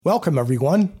Welcome,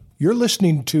 everyone. You're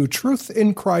listening to Truth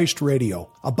in Christ Radio,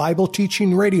 a Bible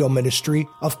teaching radio ministry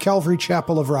of Calvary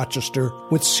Chapel of Rochester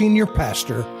with Senior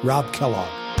Pastor Rob Kellogg.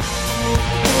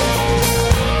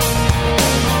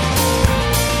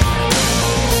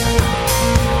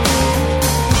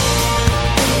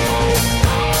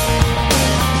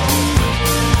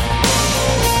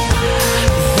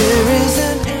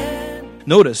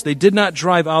 Notice, they did not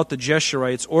drive out the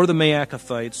Geshurites or the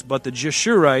Maacathites, but the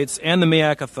Geshurites and the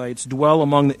Maacathites dwell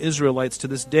among the Israelites to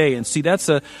this day. And see,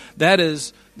 that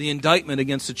is the indictment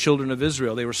against the children of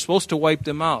Israel. They were supposed to wipe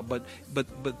them out, but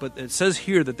it says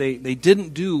here that they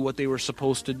didn't do what they were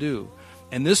supposed to do.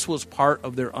 And this was part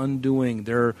of their undoing,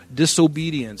 their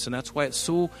disobedience. And that's why it's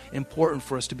so important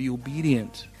for us to be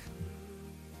obedient.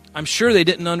 I'm sure they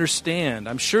didn't understand.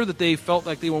 I'm sure that they felt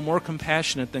like they were more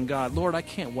compassionate than God. Lord, I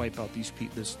can't wipe out these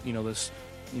people, this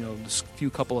few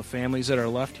couple of families that are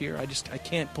left here. I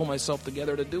can't pull myself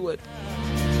together to do it.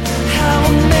 How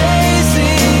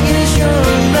amazing is your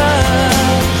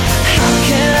love? How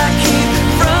can I keep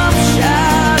from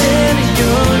shouting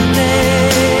your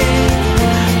name?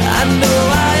 I know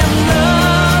I am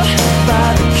loved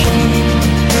by the King,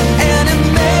 and it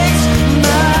makes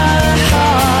my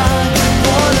heart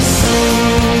wanna sing.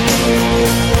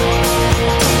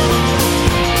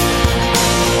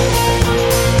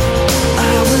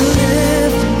 I will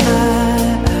lift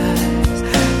my eyes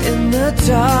in the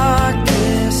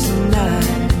darkness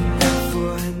night,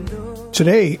 for I know.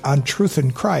 Today on Truth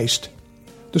in Christ,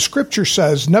 the Scripture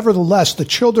says, "Nevertheless, the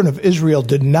children of Israel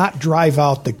did not drive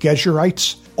out the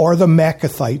Geshurites or the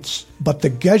Maacathites, but the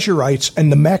Geshurites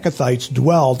and the Maacathites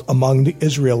dwelled among the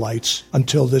Israelites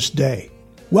until this day."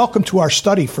 Welcome to our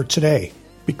study for today.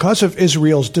 Because of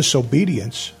Israel's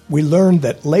disobedience, we learned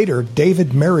that later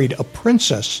David married a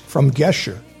princess from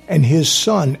Geshur, and his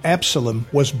son Absalom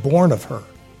was born of her.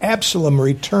 Absalom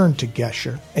returned to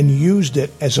Geshur and used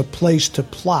it as a place to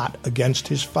plot against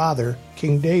his father,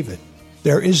 King David.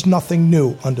 There is nothing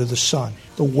new under the sun.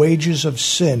 The wages of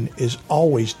sin is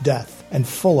always death and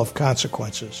full of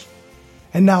consequences.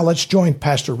 And now let's join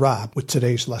Pastor Rob with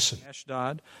today's lesson.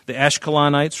 Ashdod, the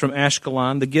Ashkelonites from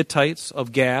Ashkelon, the Gittites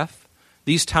of Gath.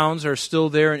 These towns are still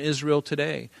there in Israel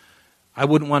today. I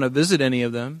wouldn't want to visit any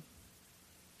of them.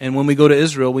 And when we go to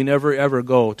Israel, we never ever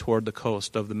go toward the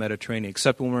coast of the Mediterranean,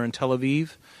 except when we're in Tel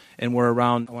Aviv and we're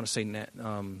around, I want to say,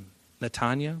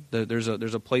 Netanya. There's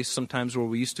a place sometimes where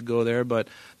we used to go there, but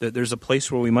there's a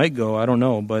place where we might go. I don't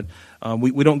know, but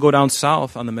we don't go down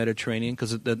south on the Mediterranean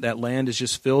because that land is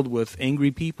just filled with angry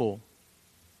people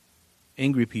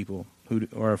who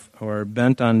are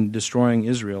bent on destroying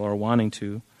Israel or wanting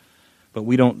to. But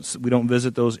we don't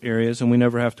visit those areas, and we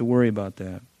never have to worry about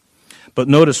that. But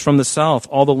notice from the south,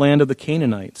 all the land of the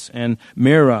Canaanites, and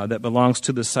Merah that belongs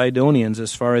to the Sidonians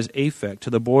as far as Aphek, to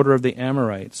the border of the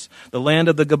Amorites, the land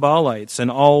of the Gebalites, and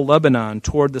all Lebanon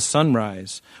toward the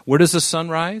sunrise. Where does the sun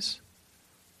rise?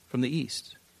 From the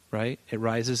east, right? It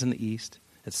rises in the east,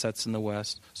 it sets in the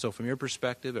west. So from your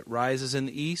perspective, it rises in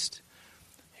the east.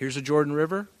 Here's the Jordan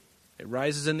River. It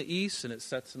rises in the east, and it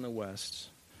sets in the west.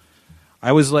 I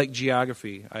always like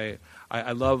geography.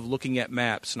 I love looking at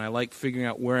maps, and I like figuring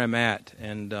out where I'm at.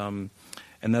 And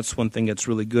that's one thing that's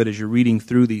really good as you're reading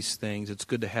through these things. It's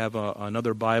good to have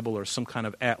another Bible or some kind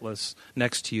of atlas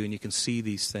next to you, and you can see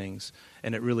these things.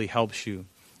 And it really helps you,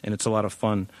 and it's a lot of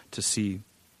fun to see.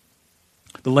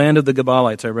 The land of the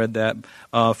Gebalites, I read that,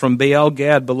 from Baal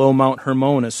Gad below Mount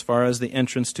Hermon as far as the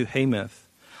entrance to Hamath.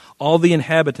 All the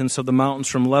inhabitants of the mountains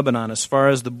from Lebanon, as far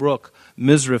as the brook,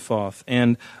 Misrephoth,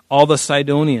 and all the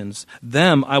Sidonians,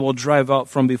 them I will drive out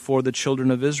from before the children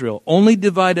of Israel. Only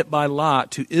divide it by lot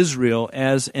to Israel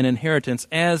as an inheritance,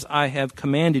 as I have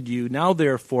commanded you. Now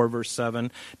therefore, verse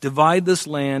 7, divide this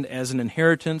land as an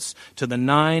inheritance to the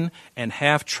 9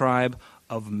 tribes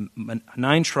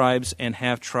and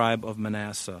half tribe of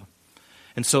Manasseh.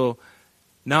 And so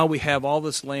now we have all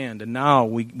this land, and now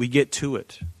we get to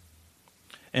it.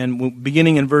 And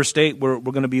beginning in verse 8, we're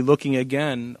going to be looking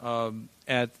again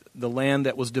at the land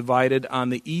that was divided on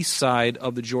the east side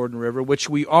of the Jordan River, which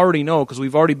we already know because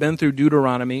we've already been through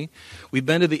Deuteronomy. We've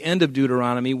been to the end of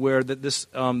Deuteronomy where this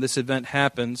event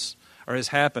happens or has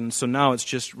happened. So now it's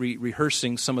just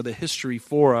rehearsing some of the history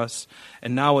for us,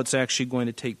 and now it's actually going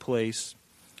to take place,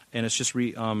 and it's just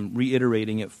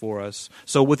reiterating it for us.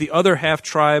 So with the other half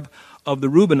tribe of the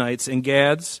Reubenites and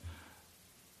Gads,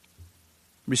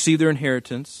 receive their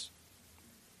inheritance,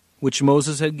 which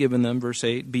Moses had given them, verse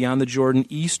 8, beyond the Jordan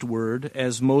eastward,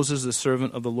 as Moses, the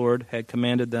servant of the Lord, had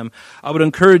commanded them. I would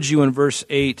encourage you in verse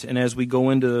 8, and as we go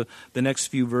into the next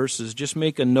few verses, just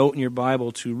make a note in your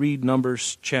Bible to read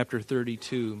Numbers chapter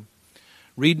 32.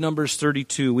 Read Numbers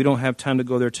 32. We don't have time to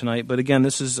go there tonight, but again,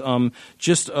 this is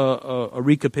just a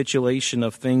recapitulation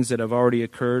of things that have already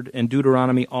occurred. And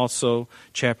Deuteronomy also,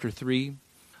 chapter 3,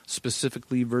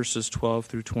 specifically verses 12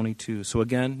 through 22. So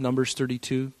again, Numbers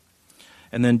 32,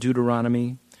 and then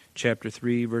Deuteronomy chapter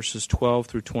 3, verses 12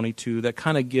 through 22. That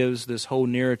kind of gives this whole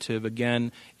narrative,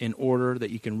 again, in order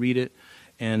that you can read it.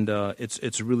 And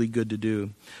it's really good to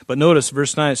do. But notice,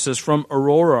 verse 9, it says, from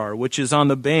Arorar, which is on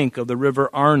the bank of the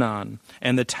river Arnon,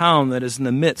 and the town that is in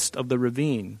the midst of the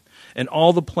ravine, and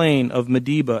all the plain of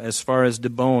Medeba as far as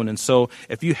Dibon. And so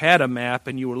if you had a map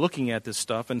and you were looking at this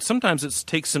stuff, and sometimes it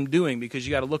takes some doing because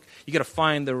you got to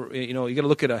find you got to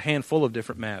look at a handful of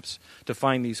different maps to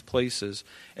find these places.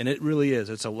 And it really is.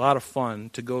 It's a lot of fun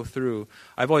to go through.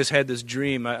 I've always had this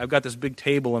dream. I've got this big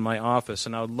table in my office,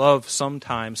 and I would love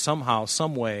sometime, somehow,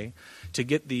 some way, to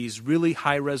get these really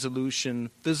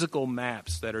high-resolution physical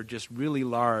maps that are just really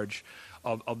large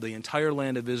of the entire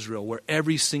land of Israel, where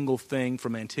every single thing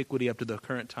from antiquity up to the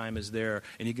current time is there,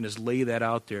 and you can just lay that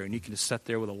out there, and you can just sit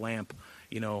there with a lamp,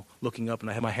 looking up,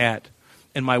 and I have my hat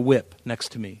and my whip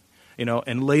next to me,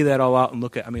 and lay that all out and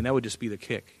look at. That would just be the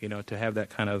kick, to have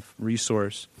that kind of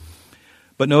resource.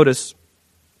 But notice,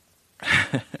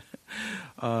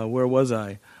 where was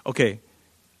I? Okay,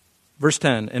 verse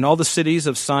 10, and all the cities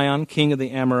of Sihon, king of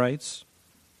the Amorites,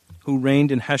 who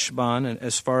reigned in Heshbon and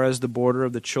as far as the border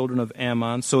of the children of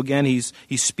Ammon. So again, he's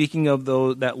speaking of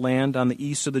that land on the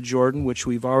east of the Jordan, which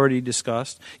we've already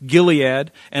discussed.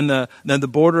 Gilead, and the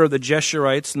border of the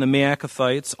Jeshurites and the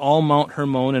Maacathites, all Mount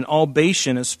Hermon, and all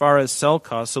Bashan as far as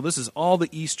Selkah. So this is all the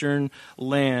eastern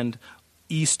land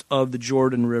east of the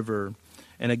Jordan River.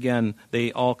 And again,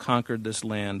 they all conquered this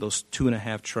land, those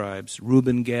 2.5 tribes,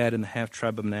 Reuben, Gad, and the half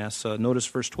tribe of Manasseh. Notice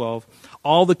verse 12.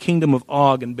 All the kingdom of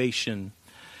Og and Bashan,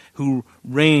 who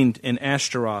reigned in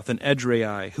Ashtaroth and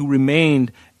Edrei, who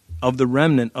remained of the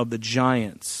remnant of the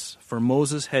giants, for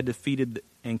Moses had defeated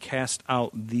and cast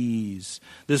out these.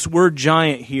 This word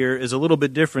giant here is a little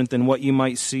bit different than what you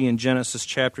might see in Genesis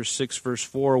chapter 6, verse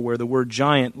 4, where the word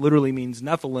giant literally means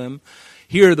Nephilim.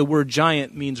 Here the word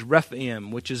giant means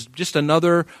Rephaim, which is just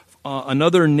another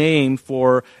name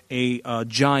for a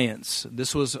giants.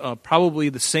 This was probably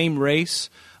the same race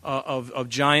of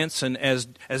giants, and as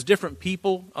different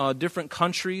people, different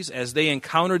countries, as they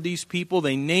encountered these people,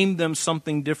 they named them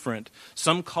something different.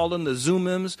 Some called them the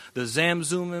Zumims, the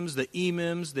Zamzumims, the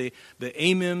Emims, the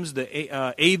Amims, the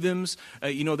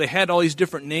Avims. They had all these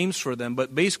different names for them,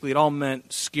 but basically it all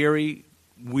meant scary,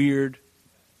 weird,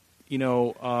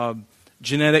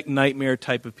 genetic nightmare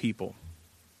type of people.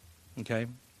 Okay?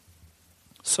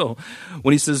 So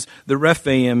when he says the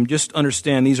Rephaim, just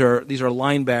understand these are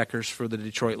linebackers for the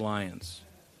Detroit Lions.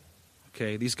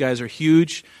 Okay, these guys are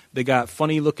huge. They got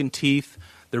funny looking teeth.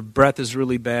 Their breath is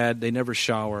really bad. They never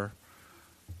shower.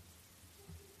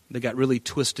 They got really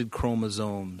twisted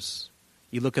chromosomes.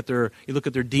 You look at their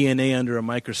DNA under a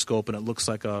microscope, and it looks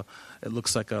like a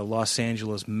Los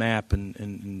Angeles map,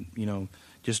 and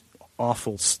just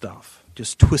awful stuff.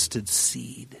 Just twisted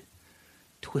seed.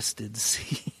 Twisted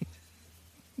seed.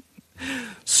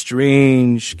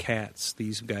 Strange cats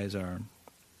these guys are.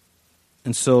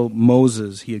 And so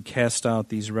Moses, he had cast out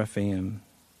these Rephaim.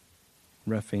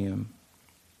 You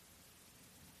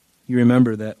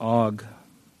remember that Og,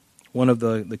 one of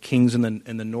the kings in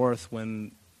the north,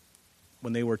 when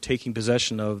they were taking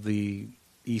possession of the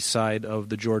east side of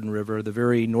the Jordan River, the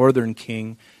very northern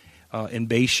king in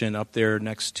Bashan, up there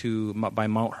next to by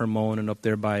Mount Hermon and up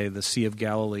there by the Sea of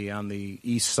Galilee on the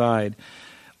east side,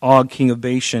 Og, king of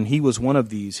Bashan, he was one of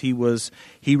these.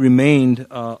 He remained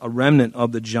a remnant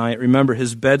of the giant. Remember,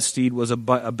 his bedstead was a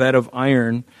bed of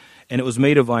iron, and it was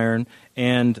made of iron,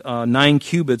 and 9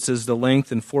 cubits is the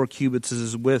length, and 4 cubits is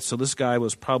his width. So this guy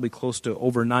was probably close to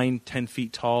over 9-10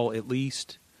 feet tall at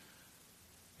least.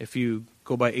 If you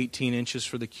go by 18 inches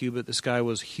for the cubit, this guy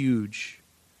was huge.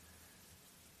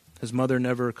 His mother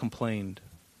never complained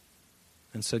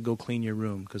and said, "Go clean your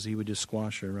room," because he would just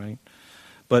squash her, right?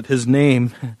 But his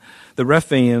name, the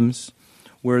Rephaims,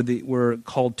 were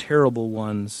called terrible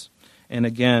ones. And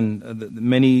again,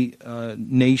 many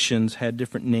nations had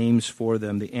different names for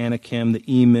them. The Anakim, the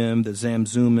Emim, the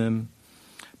Zamzumim,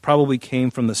 probably came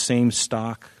from the same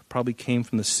stock, probably came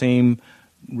from the same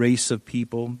race of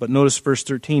people. But notice verse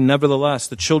 13, nevertheless,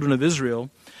 the children of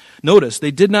Israel, notice, they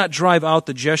did not drive out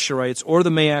the Jeshurites or the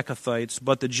Maacathites,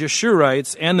 but the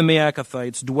Jeshurites and the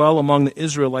Maacathites dwell among the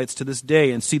Israelites to this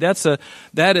day. And see,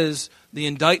 that is the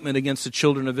indictment against the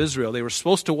children of Israel. They were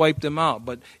supposed to wipe them out,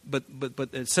 but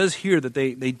it says here that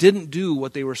they didn't do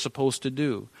what they were supposed to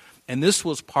do. And this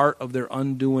was part of their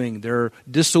undoing, their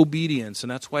disobedience. And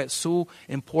that's why it's so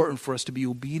important for us to be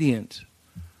obedient.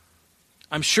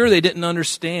 I'm sure they didn't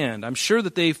understand. I'm sure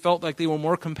that they felt like they were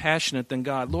more compassionate than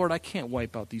God. Lord, I can't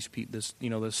wipe out these people,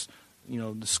 this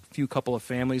few couple of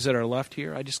families that are left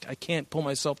here. I can't pull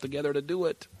myself together to do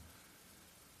it.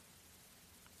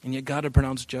 And yet God had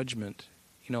pronounced judgment.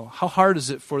 How hard is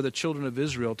it for the children of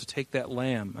Israel to take that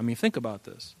lamb? I mean, think about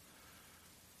this.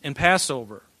 In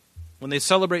Passover, when they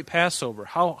celebrate Passover,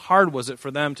 how hard was it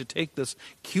for them to take this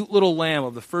cute little lamb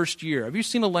of the first year? Have you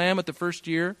seen a lamb at the first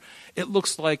year? It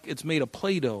looks like it's made of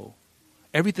Play-Doh.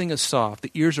 Everything is soft.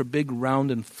 The ears are big, round,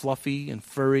 and fluffy, and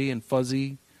furry, and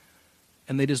fuzzy.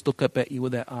 And they just look up at you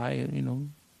with that eye,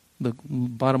 the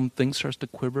bottom thing starts to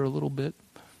quiver a little bit.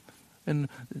 And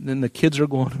then the kids are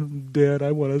going, Dad,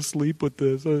 I want to sleep with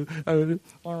this. I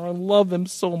love them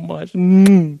so much.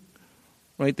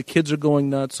 Right? The kids are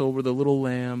going nuts over the little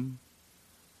lamb.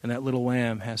 And that little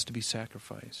lamb has to be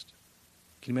sacrificed.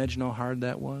 Can you imagine how hard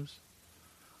that was?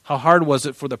 How hard was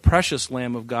it for the precious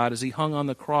Lamb of God as he hung on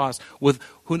the cross, with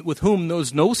whom there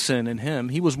was no sin in him?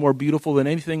 He was more beautiful than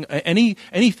anything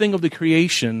of the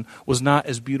creation was not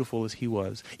as beautiful as he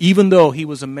was. Even though he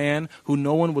was a man who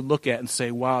no one would look at and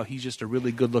say, wow, he's just a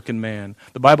really good-looking man.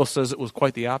 The Bible says it was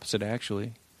quite the opposite,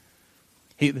 actually.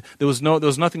 There was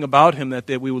nothing about him that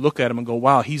we would look at him and go,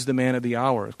 wow, he's the man of the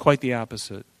hour. Quite the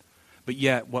opposite. But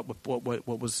yet,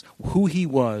 who he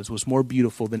was more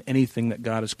beautiful than anything that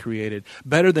God has created.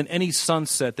 Better than any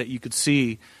sunset that you could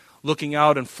see looking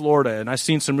out in Florida. And I've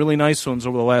seen some really nice ones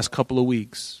over the last couple of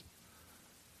weeks.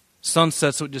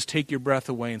 Sunsets that would just take your breath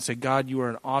away and say, God, you are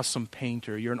an awesome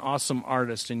painter. You're an awesome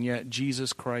artist. And yet,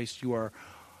 Jesus Christ, you are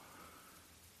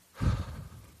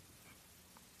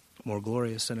more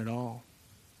glorious than it all.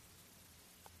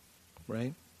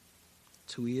 Right?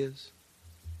 That's who he is.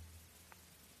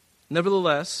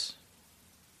 Nevertheless,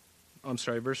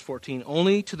 verse 14,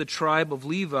 only to the tribe of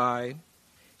Levi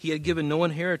he had given no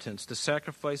inheritance. The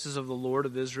sacrifices of the Lord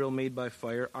of Israel made by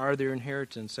fire are their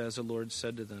inheritance, as the Lord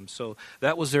said to them. So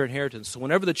that was their inheritance. So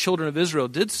whenever the children of Israel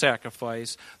did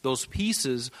sacrifice, those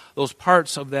pieces, those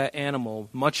parts of that animal,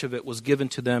 much of it was given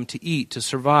to them to eat, to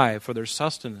survive, for their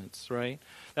sustenance, right?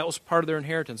 That was part of their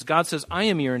inheritance. God says, I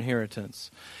am your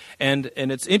inheritance. And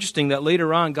it's interesting that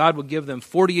later on God would give them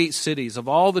 48 cities of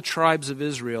all the tribes of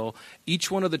Israel.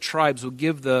 Each one of the tribes would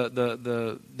give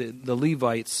the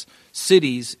Levites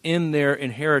cities in their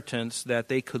inheritance that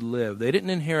they could live. They didn't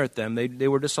inherit them. They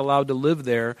were just allowed to live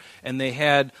there, and they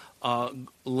had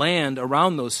land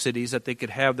around those cities that they could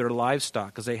have their livestock,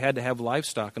 because they had to have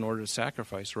livestock in order to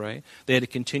sacrifice, right? They had to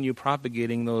continue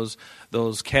propagating those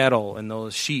cattle and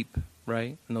those sheep,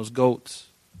 right, and those goats.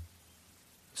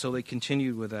 So they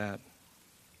continued with that.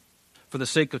 For the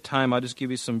sake of time, I'll just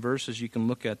give you some verses. You can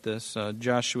look at this.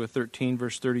 Joshua 13,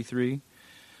 verse 33.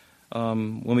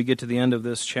 When we get to the end of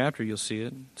this chapter, you'll see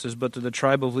it. It says, but to the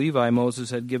tribe of Levi, Moses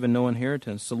had given no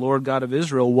inheritance. The Lord God of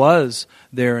Israel was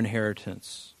their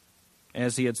inheritance,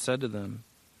 as he had said to them.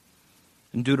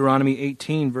 In Deuteronomy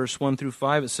 18, verse 1 through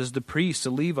 5, it says, the priests,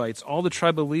 the Levites, all the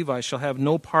tribe of Levi shall have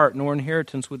no part nor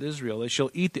inheritance with Israel. They shall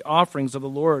eat the offerings of the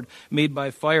Lord made by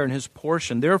fire in his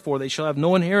portion. Therefore they shall have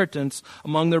no inheritance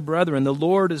among their brethren. The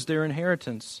Lord is their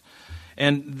inheritance.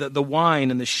 And the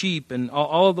wine and the sheep and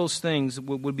all of those things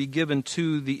would be given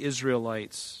to the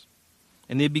Israelites.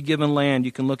 And they'd be given land.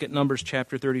 You can look at Numbers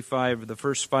chapter 35, the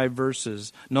first 5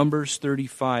 verses. Numbers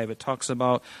 35, it talks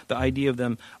about the idea of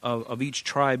them, of each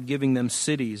tribe giving them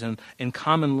cities and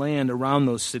common land around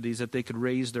those cities that they could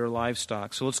raise their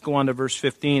livestock. So let's go on to verse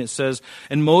 15. It says,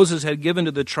 and Moses had given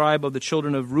to the tribe of the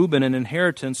children of Reuben an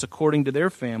inheritance according to their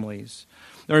families.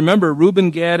 Now remember, Reuben,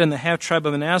 Gad, and the half-tribe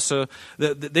of Manasseh,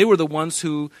 they were the ones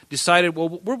who decided, well,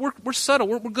 we're settled.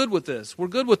 We're good with this. We're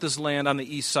good with this land on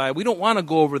the east side. We don't want to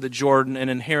go over the Jordan and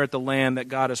inherit the land that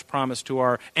God has promised to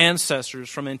our ancestors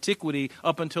from antiquity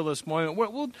up until this moment.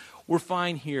 We're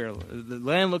fine here. The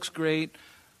land looks great.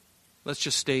 Let's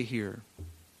just stay here.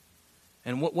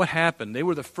 And what happened? They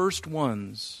were the first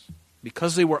ones,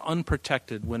 because they were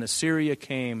unprotected when Assyria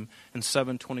came in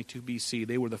 722 BC,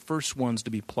 they were the first ones to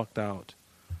be plucked out.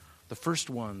 The first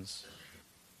ones.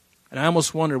 And I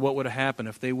almost wonder what would have happened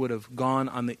if they would have gone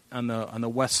on the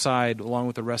west side along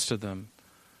with the rest of them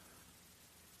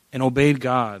and obeyed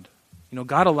God. You know,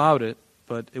 God allowed it,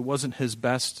 but it wasn't his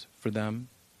best for them.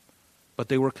 But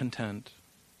they were content.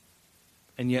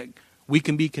 And yet we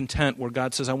can be content where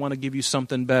God says, I want to give you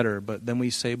something better. But then we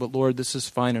say, but Lord, this is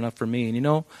fine enough for me. And you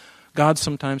know, God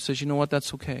sometimes says, you know what,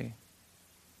 that's okay.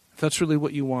 If that's really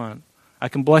what you want, I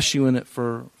can bless you in it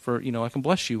I can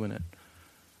bless you in it.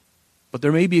 But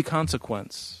there may be a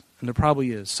consequence, and there probably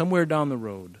is, somewhere down the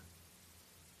road.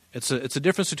 It's a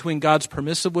difference between God's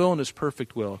permissive will and His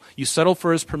perfect will. You settle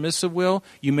for His permissive will,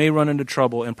 you may run into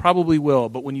trouble, and probably will.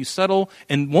 But when you settle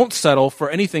and won't settle for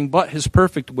anything but His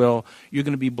perfect will, you're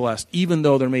going to be blessed, even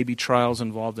though there may be trials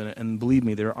involved in it. And believe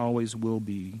me, there always will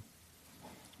be.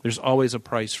 There's always a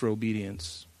price for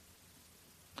obedience.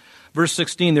 Verse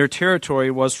 16, their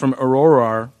territory was from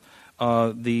Aroer,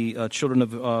 the children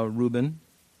of Reuben,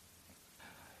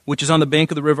 which is on the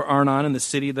bank of the river Arnon, and the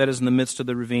city that is in the midst of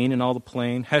the ravine, and all the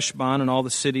plain, Heshbon, and all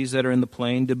the cities that are in the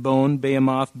plain, Dibon,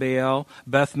 Behemoth, Baal,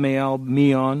 Beth-mael,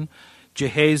 Meon,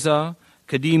 Jehaza,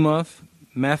 Kedemoth,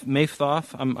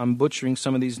 Mephthoth, I'm butchering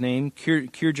some of these names,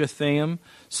 Kirjathaim,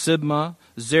 Sibma,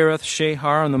 Zareth,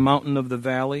 Shahar, on the mountain of the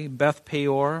valley, Beth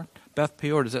Peor. Beth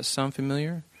Peor, does that sound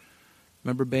familiar?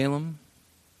 Remember Balaam,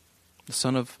 the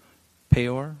son of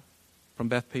Peor, from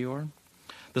Beth Peor?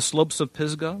 The slopes of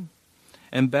Pisgah,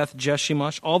 and Beth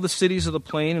Jeshemosh, all the cities of the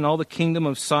plain, and all the kingdom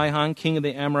of Sihon, king of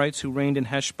the Amorites, who reigned in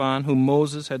Heshbon, whom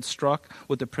Moses had struck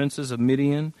with the princes of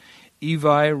Midian,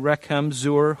 Evi, Rechem,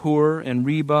 Zur, Hur, and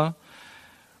Reba.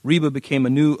 Reba became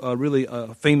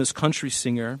a famous country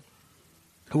singer,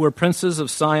 who were princes of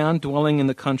Sion, dwelling in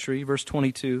the country. Verse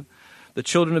 22. The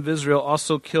children of Israel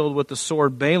also killed with the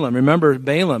sword Balaam. Remember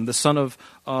Balaam, the son of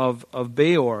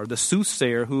Beor, the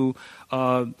soothsayer, who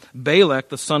Balak,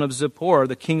 the son of Zippor,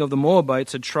 the king of the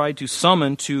Moabites, had tried to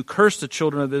summon to curse the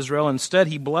children of Israel. Instead,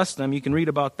 he blessed them. You can read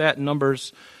about that in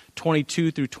Numbers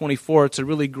 22 through 24. It's a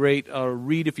really great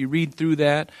read. If you read through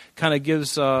that, kind of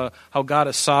gives how God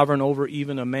is sovereign over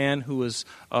even a man who is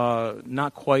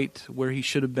not quite where he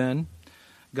should have been.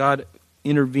 God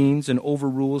intervenes and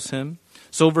overrules him.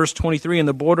 So verse 23, and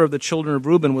the border of the children of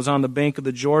Reuben was on the bank of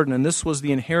the Jordan, and this was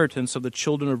the inheritance of the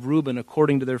children of Reuben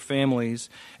according to their families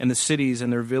and the cities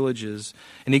and their villages.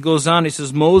 And he goes on, he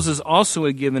says, Moses also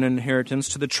had given an inheritance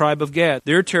to the tribe of Gad.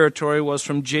 Their territory was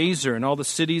from Jazer and all the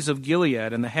cities of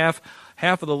Gilead, and the half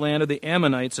of the land of the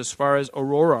Ammonites as far as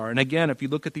Aroer. And again, if you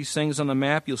look at these things on the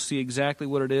map, you'll see exactly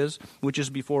what it is, which is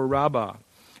before Rabbah.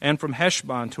 And from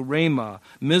Heshbon to Ramah,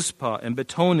 Mizpah, and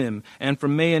Betonim, and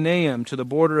from Mahanaim to the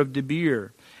border of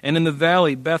Debir. And in the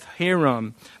valley, Beth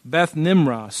Haram, Beth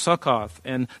Nimrah, Succoth,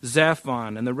 and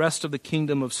Zaphon, and the rest of the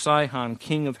kingdom of Sihon,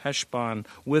 king of Heshbon,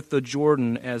 with the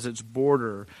Jordan as its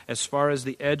border, as far as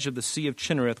the edge of the Sea of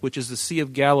Chinnereth, which is the Sea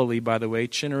of Galilee, by the way.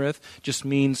 Chinnereth just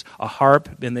means a harp,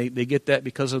 and they get that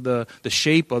because of the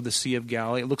shape of the Sea of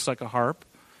Galilee. It looks like a harp.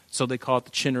 So they call it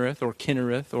the Chinnereth or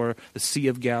Kinnereth or the Sea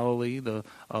of Galilee, the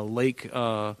Lake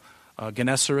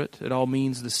Gennesaret. It all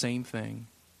means the same thing,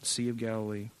 the Sea of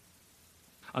Galilee.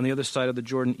 On the other side of the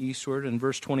Jordan eastward, in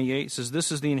verse 28, it says,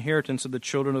 this is the inheritance of the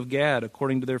children of Gad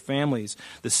according to their families,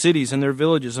 the cities and their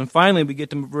villages. And finally, we get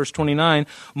to verse 29.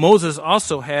 Moses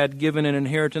also had given an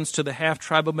inheritance to the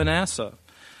half-tribe of Manasseh.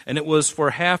 And it was for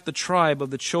half the tribe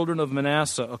of the children of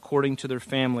Manasseh according to their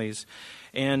families.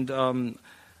 And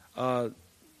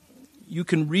you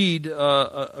can read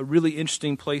a really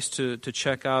interesting place to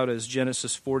check out is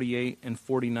Genesis 48 and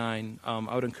 49.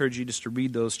 I would encourage you just to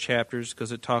read those chapters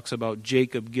because it talks about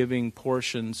Jacob giving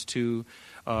portions to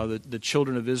the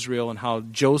children of Israel and how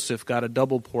Joseph got a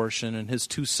double portion and his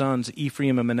two sons,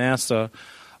 Ephraim and Manasseh,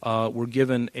 were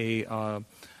given that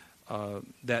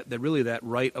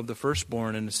right of the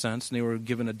firstborn in a sense, and they were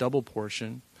given a double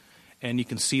portion. And you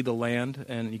can see the land,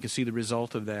 and you can see the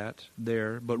result of that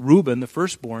there. But Reuben, the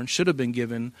firstborn, should have been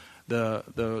given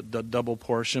the double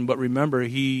portion. But remember,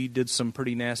 he did some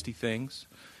pretty nasty things.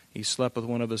 He slept with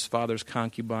one of his father's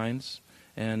concubines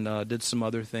and did some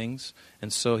other things.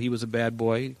 And so he was a bad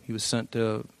boy. He was sent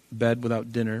to bed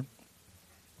without dinner.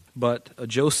 But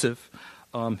Joseph,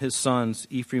 his sons,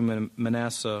 Ephraim and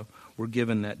Manasseh, were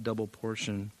given that double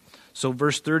portion. So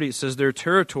verse 30, it says, their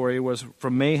territory was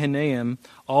from Mahanaim,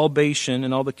 all Bashan,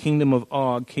 and all the kingdom of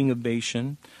Og, king of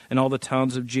Bashan, and all the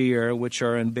towns of Jair, which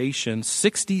are in Bashan,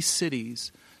 60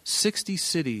 cities. 60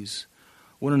 cities.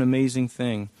 What an amazing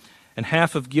thing. And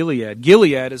half of Gilead.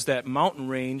 Gilead is that mountain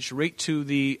range right to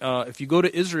the, if you go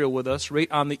to Israel with us,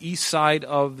 right on the east side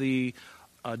of the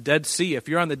Dead Sea. If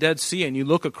you're on the Dead Sea and you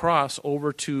look across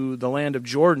over to the land of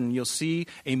Jordan, you'll see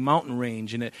a mountain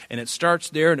range, and it starts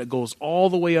there and it goes all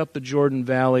the way up the Jordan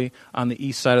Valley on the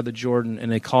east side of the Jordan,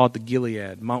 and they call it the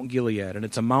Gilead, Mount Gilead, and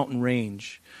it's a mountain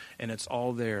range, and it's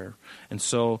all there. And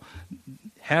so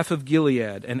half of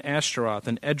Gilead and Ashtaroth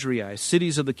and Edrei,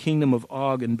 cities of the kingdom of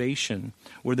Og and Bashan,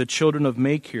 were the children of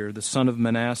Machir, the son of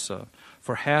Manasseh,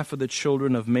 for half of the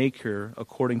children of Machir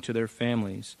according to their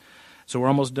families. So we're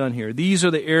almost done here. These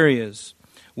are the areas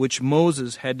which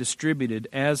Moses had distributed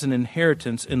as an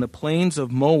inheritance in the plains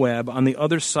of Moab on the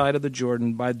other side of the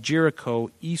Jordan by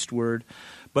Jericho eastward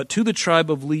But to the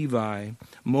tribe of Levi,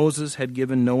 Moses had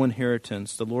given no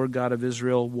inheritance. The Lord God of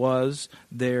Israel was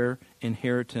their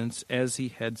inheritance, as he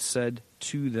had said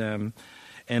to them.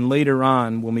 And later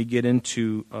on, when we get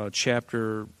into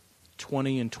chapter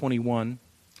 20 and 21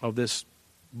 of this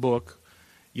book,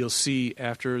 you'll see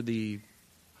after the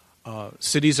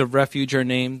cities of refuge are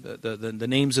named, the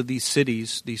names of these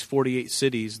cities, these 48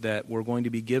 cities that were going to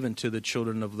be given to the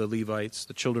children of the Levites,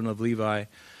 the children of Levi.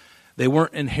 They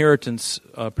weren't inheritance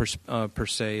per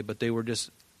se, but they were just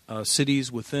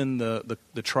cities within the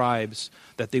tribes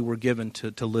that they were given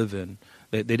to live in.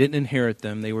 They didn't inherit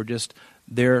them. They were just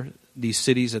these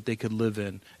cities that they could live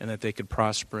in and that they could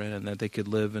prosper in and that they could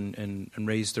live and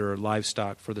raise their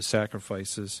livestock for the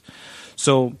sacrifices.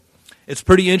 So it's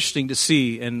pretty interesting to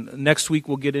see. And next week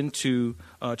we'll get into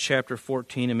chapter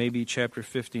 14 and maybe chapter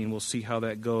 15. We'll see how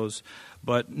that goes.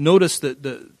 But notice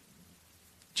that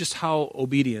just how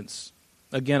obedience,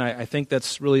 again, I think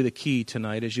that's really the key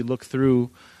tonight as you look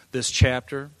through this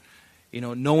chapter.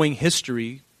 Knowing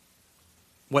history,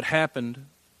 what happened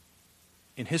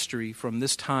in history from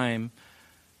this time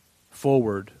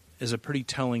forward is a pretty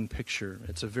telling picture.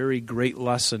 It's a very great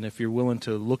lesson if you're willing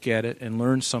to look at it and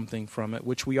learn something from it,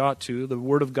 which we ought to. The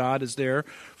Word of God is there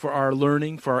for our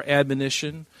learning, for our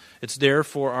admonition. It's there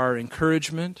for our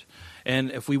encouragement.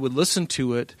 And if we would listen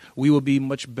to it, we will be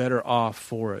much better off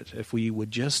for it. If we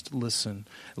would just listen,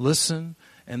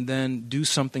 and then do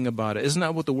something about it. Isn't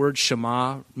that what the word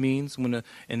Shema means? When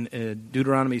in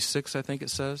Deuteronomy 6, I think it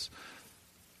says,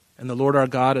 "And the Lord our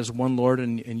God is one Lord,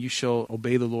 and you shall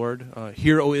obey the Lord.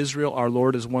 Hear, O Israel, our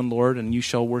Lord is one Lord, and you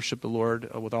shall worship the Lord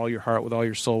with all your heart, with all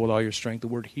your soul, with all your strength." The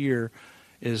word "hear"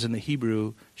 is in the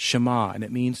Hebrew Shema, and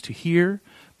it means to hear,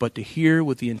 but to hear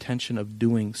with the intention of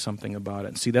doing something about it.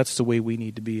 And see, that's the way we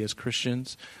need to be as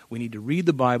Christians. We need to read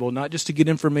the Bible, not just to get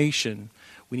information.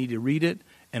 We need to read it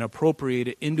and appropriate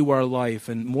it into our life,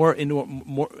 and more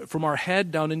from our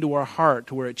head down into our heart,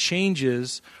 to where it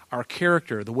changes our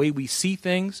character, the way we see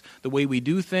things, the way we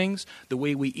do things, the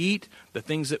way we eat, the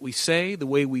things that we say, the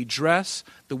way we dress,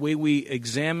 the way we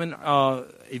examine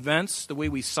events, the way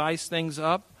we size things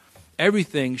up.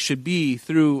 Everything should be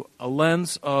through a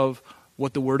lens of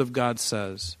what the Word of God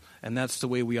says, and that's the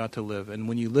way we ought to live. And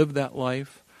when you live that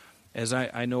life, as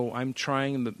I know I'm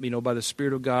trying, by the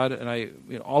Spirit of God,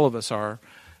 and all of us are,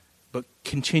 but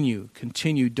continue,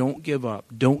 don't give up.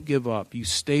 You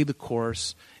stay the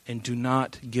course, and do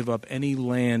not give up any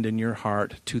land in your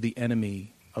heart to the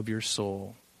enemy of your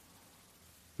soul.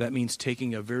 That means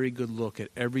taking a very good look at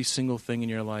every single thing in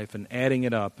your life and adding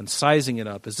it up and sizing it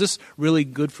up. Is this really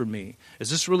good for me?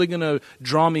 Is this really going to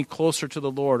draw me closer to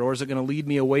the Lord, or is it going to lead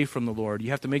me away from the Lord?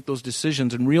 You have to make those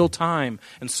decisions in real time,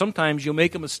 and sometimes you'll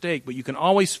make a mistake, but you can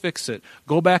always fix it.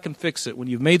 Go back and fix it. When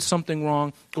you've made something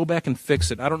wrong, go back and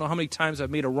fix it. I don't know how many times I've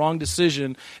made a wrong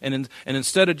decision, and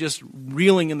instead of just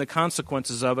reeling in the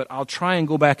consequences of it, I'll try and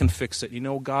go back and fix it.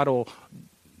 God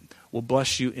will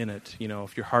bless you in it,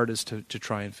 if your heart is to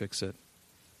try and fix it.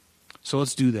 So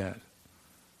let's do that.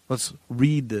 Let's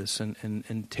read this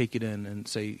and take it in and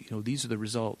say, these are the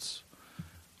results.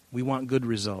 We want good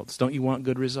results. Don't you want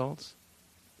good results?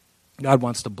 God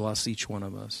wants to bless each one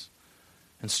of us.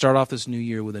 And start off this new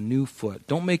year with a new foot.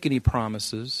 Don't make any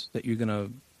promises that you're going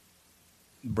to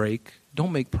break.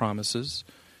 Don't make promises.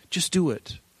 Just do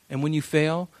it. And when you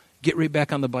fail, get right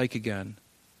back on the bike again.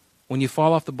 When you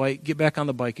fall off the bike, get back on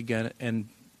the bike again and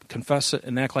confess it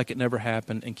and act like it never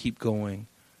happened and keep going.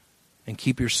 And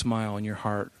keep your smile and your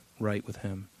heart right with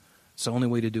Him. It's the only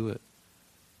way to do it.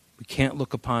 We can't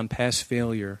look upon past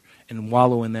failure and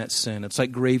wallow in that sin. It's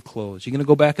like grave clothes. You're going to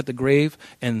go back at the grave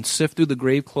and sift through the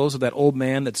grave clothes of that old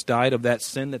man that's died of that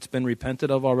sin that's been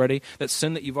repented of already, that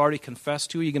sin that you've already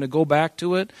confessed to. You're going to go back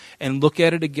to it and look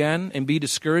at it again and be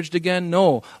discouraged again?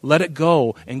 No, let it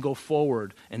go and go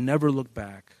forward and never look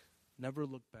back. Never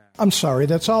look back. I'm sorry,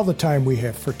 that's all the time we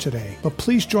have for today. But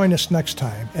please join us next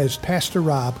time as Pastor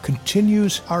Rob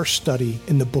continues our study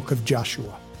in the book of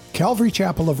Joshua. Calvary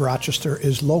Chapel of Rochester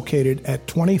is located at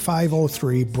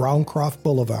 2503 Browncroft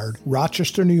Boulevard,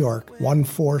 Rochester, New York,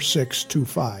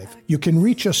 14625. You can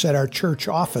reach us at our church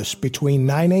office between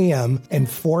 9 a.m. and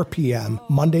 4 p.m.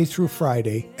 Monday through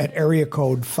Friday at area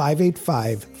code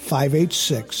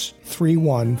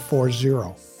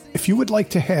 585-586-3140. If you would like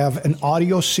to have an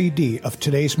audio CD of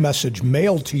today's message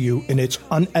mailed to you in its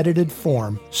unedited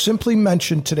form, simply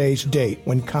mention today's date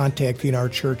when contacting our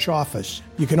church office.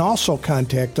 You can also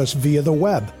contact us via the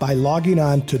web by logging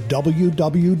on to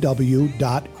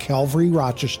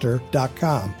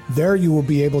www.calvaryrochester.com. There you will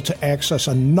be able to access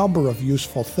a number of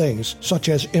useful things, such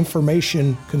as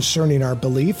information concerning our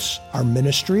beliefs, our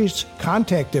ministries,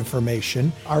 contact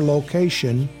information, our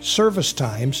location, service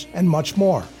times, and much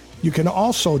more. You can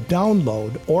also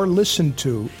download or listen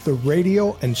to the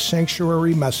radio and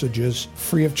sanctuary messages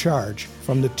free of charge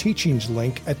from the teachings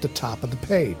link at the top of the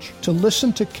page. To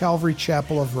listen to Calvary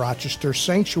Chapel of Rochester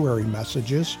sanctuary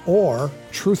messages or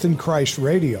Truth in Christ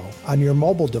Radio on your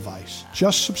mobile device,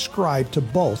 just subscribe to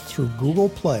both through Google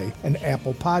Play and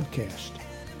Apple Podcast.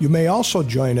 You may also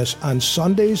join us on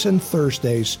Sundays and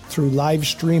Thursdays through live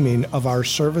streaming of our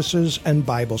services and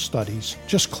Bible studies.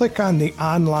 Just click on the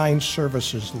online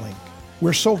services link.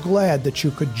 We're so glad that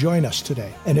you could join us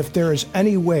today. And if there is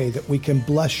any way that we can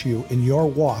bless you in your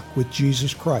walk with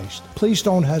Jesus Christ, please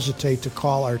don't hesitate to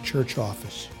call our church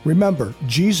office. Remember,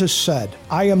 Jesus said,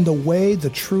 "I am the way, the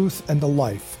truth, and the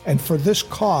life, and for this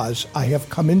cause I have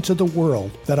come into the world,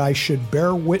 that I should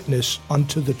bear witness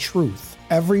unto the truth.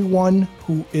 Everyone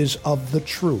who is of the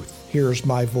truth hears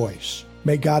my voice."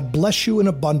 May God bless you in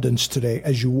abundance today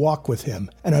as you walk with Him.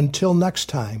 And until next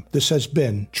time, this has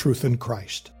been Truth in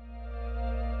Christ.